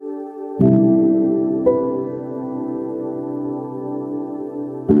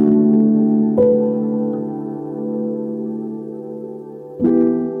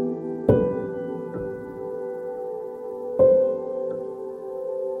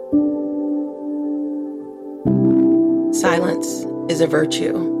Silence is a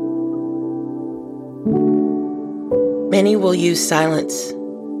virtue. Many will use silence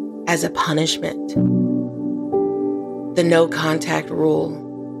as a punishment, the no contact rule,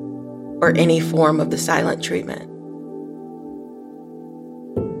 or any form of the silent treatment.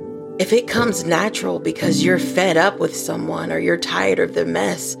 If it comes natural because you're fed up with someone or you're tired of the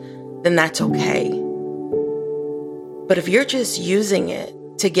mess, then that's okay. But if you're just using it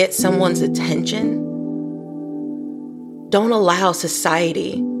to get someone's attention, don't allow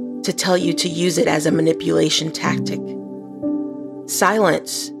society to tell you to use it as a manipulation tactic.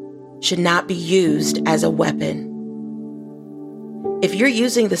 Silence should not be used as a weapon. If you're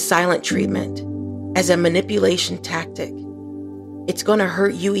using the silent treatment as a manipulation tactic, it's going to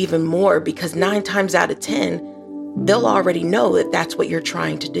hurt you even more because 9 times out of 10, they'll already know that that's what you're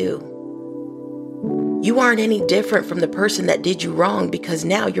trying to do. You aren't any different from the person that did you wrong because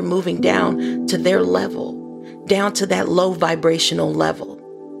now you're moving down to their level, down to that low vibrational level,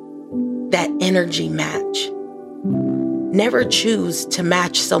 that energy match. Never choose to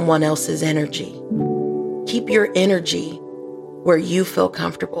match someone else's energy. Keep your energy where you feel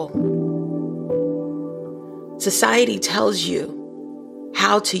comfortable. Society tells you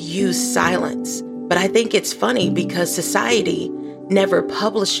how to use silence, but I think it's funny because society never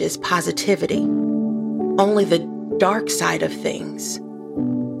publishes positivity, only the dark side of things.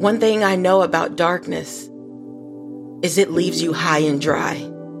 One thing I know about darkness is it leaves you high and dry.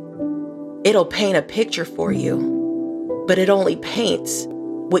 It'll paint a picture for you, but it only paints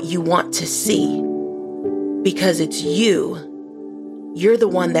what you want to see because it's you. You're the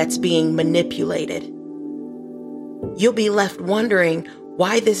one that's being manipulated. You'll be left wondering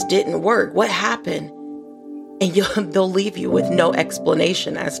why this didn't work, what happened, and they'll leave you with no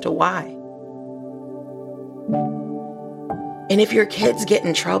explanation as to why. And if your kids get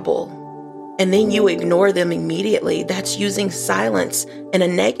in trouble and then you ignore them immediately, that's using silence in a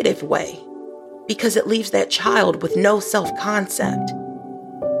negative way because it leaves that child with no self-concept.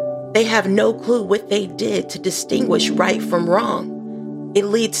 They have no clue what they did to distinguish right from wrong. It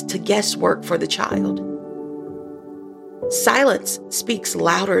leads to guesswork for the child. Silence speaks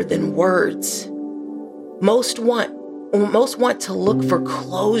louder than words. Most want to look for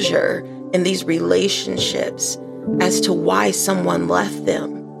closure in these relationships as to why someone left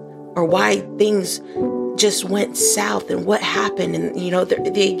them or why things just went south and what happened. And,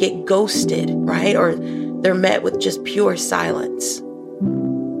 they get ghosted, right? Or they're met with just pure silence.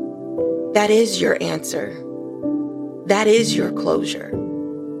 That is your answer. That is your closure.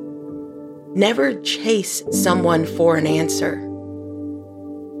 Never chase someone for an answer.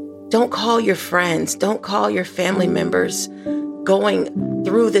 Don't call your friends, don't call your family members going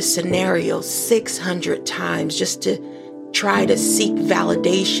through the scenario 600 times just to try to seek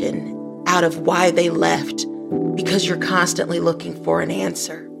validation out of why they left because you're constantly looking for an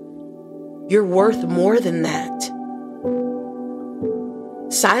answer. You're worth more than that.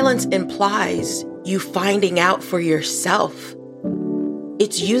 Silence implies you finding out for yourself.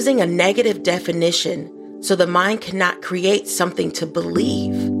 It's using a negative definition so the mind cannot create something to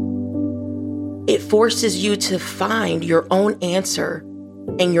believe. It forces you to find your own answer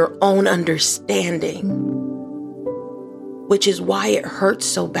and your own understanding, which is why it hurts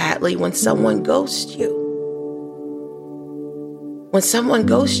so badly when someone ghosts you. When someone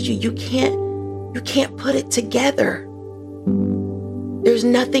ghosts you, you can't put it together. There's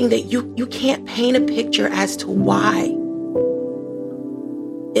nothing that you can't paint a picture as to why.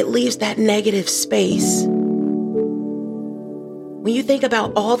 It leaves that negative space. When you think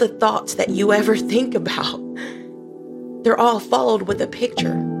about all the thoughts that you ever think about, they're all followed with a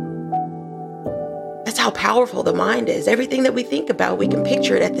picture. That's how powerful the mind is. Everything that we think about, we can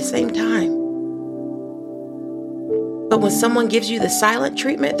picture it at the same time. But when someone gives you the silent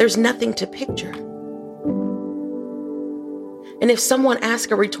treatment, there's nothing to picture. And if someone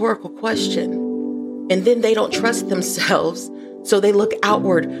asks a rhetorical question and then they don't trust themselves, so they look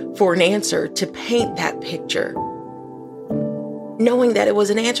outward for an answer to paint that picture, knowing that it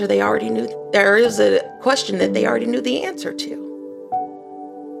was an answer they already knew. There is a question that they already knew the answer to.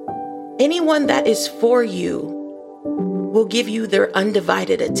 Anyone that is for you will give you their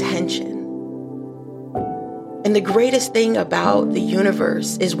undivided attention. And the greatest thing about the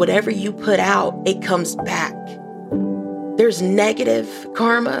universe is whatever you put out, it comes back. There's negative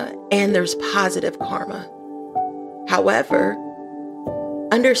karma and there's positive karma. However,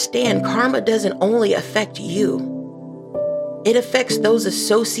 understand karma doesn't only affect you. It affects those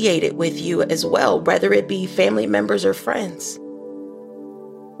associated with you as well, whether it be family members or friends.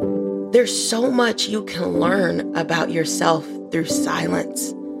 There's so much you can learn about yourself through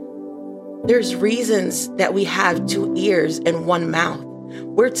silence. There's reasons that we have 2 ears and 1 mouth.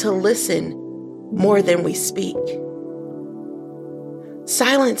 We're to listen more than we speak.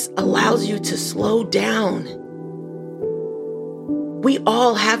 Silence allows you to slow down. We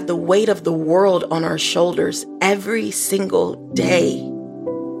all have the weight of the world on our shoulders every single day.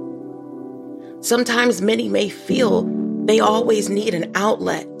 Sometimes many may feel they always need an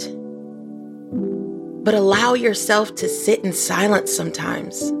outlet. But allow yourself to sit in silence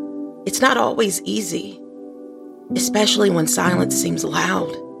sometimes. It's not always easy, especially when silence seems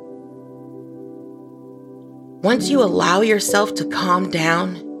loud. Once you allow yourself to calm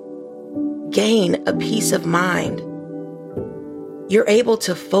down, gain a peace of mind, you're able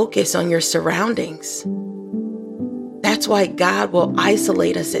to focus on your surroundings. That's why God will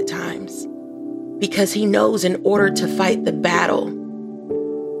isolate us at times, because He knows in order to fight the battle,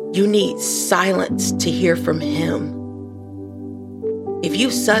 you need silence to hear from Him. If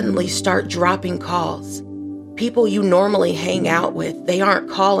you suddenly start dropping calls, people you normally hang out with, they aren't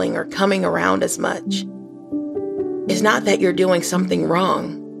calling or coming around as much. It's not that you're doing something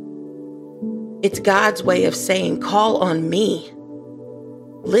wrong. It's God's way of saying, call on me.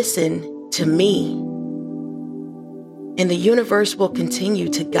 Listen to me. And the universe will continue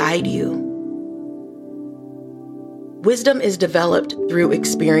to guide you. Wisdom is developed through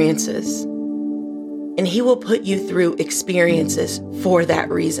experiences, and He will put you through experiences for that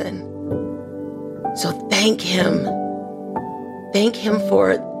reason. So thank Him. Thank Him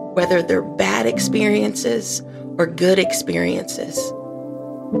for it, whether they're bad experiences or good experiences.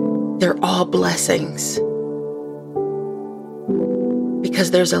 They're all blessings,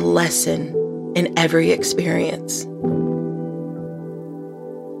 because there's a lesson in every experience.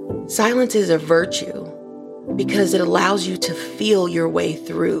 Silence is a virtue because it allows you to feel your way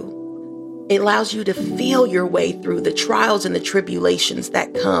through. It allows you to feel your way through the trials and the tribulations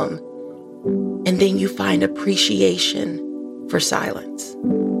that come. And then you find appreciation for silence.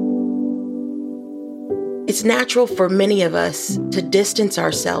 It's natural for many of us to distance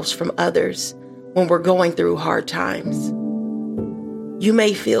ourselves from others when we're going through hard times. You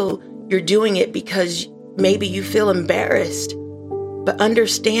may feel you're doing it because maybe you feel embarrassed, but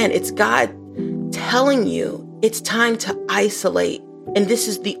understand it's God telling you it's time to isolate, and this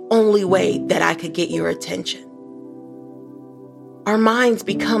is the only way that I could get your attention. Our minds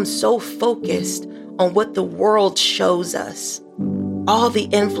become so focused on what the world shows us. All the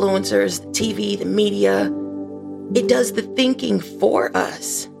influencers, the TV, the media, it does the thinking for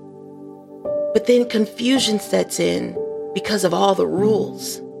us. But then confusion sets in because of all the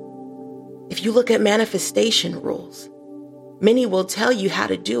rules. If you look at manifestation rules, many will tell you how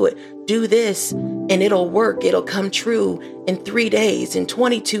to do it. Do this and it'll work. It'll come true in 3 days, in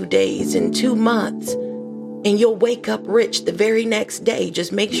 22 days, in 2 months. And you'll wake up rich the very next day.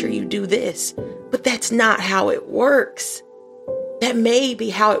 Just make sure you do this. But that's not how it works. That may be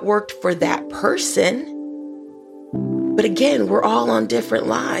how it worked for that person. But again, we're all on different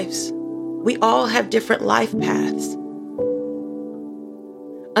lives. We all have different life paths.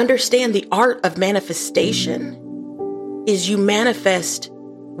 Understand the art of manifestation is you manifest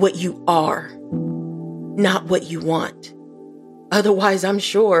what you are, not what you want. Otherwise, I'm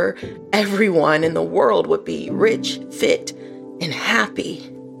sure everyone in the world would be rich, fit, and happy.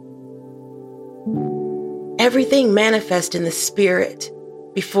 Everything manifests in the spirit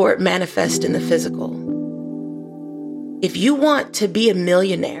before it manifests in the physical. If you want to be a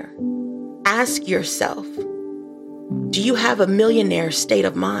millionaire, ask yourself, do you have a millionaire state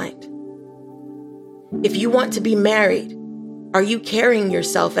of mind? If you want to be married, are you carrying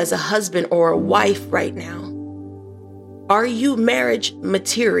yourself as a husband or a wife right now? Are you marriage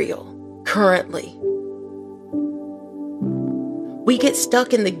material currently? We get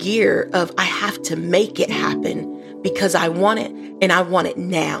stuck in the gear of, I have to make it happen because I want it and I want it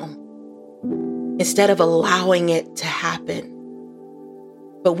now, instead of allowing it to happen.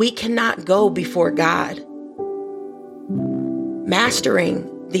 But we cannot go before God. Mastering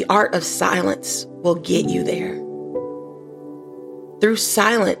the art of silence will get you there. Through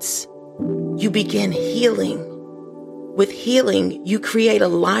silence, you begin healing. With healing, you create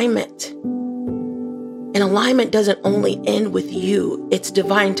alignment. And alignment doesn't only end with you. It's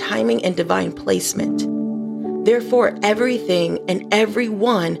divine timing and divine placement. Therefore, everything and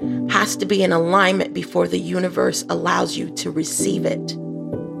everyone has to be in alignment before the universe allows you to receive it.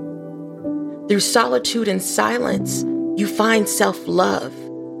 Through solitude and silence, you find self-love.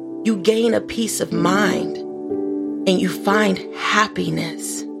 You gain a peace of mind. And you find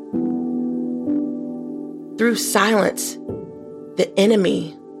happiness. Through silence, the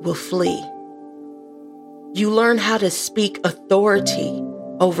enemy will flee. You learn how to speak authority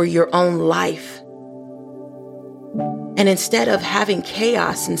over your own life. And instead of having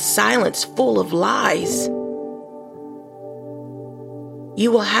chaos and silence full of lies, you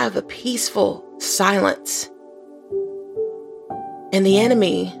will have a peaceful silence. And the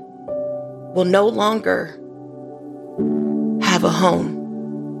enemy will no longer have a home.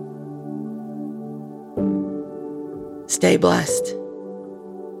 Stay blessed.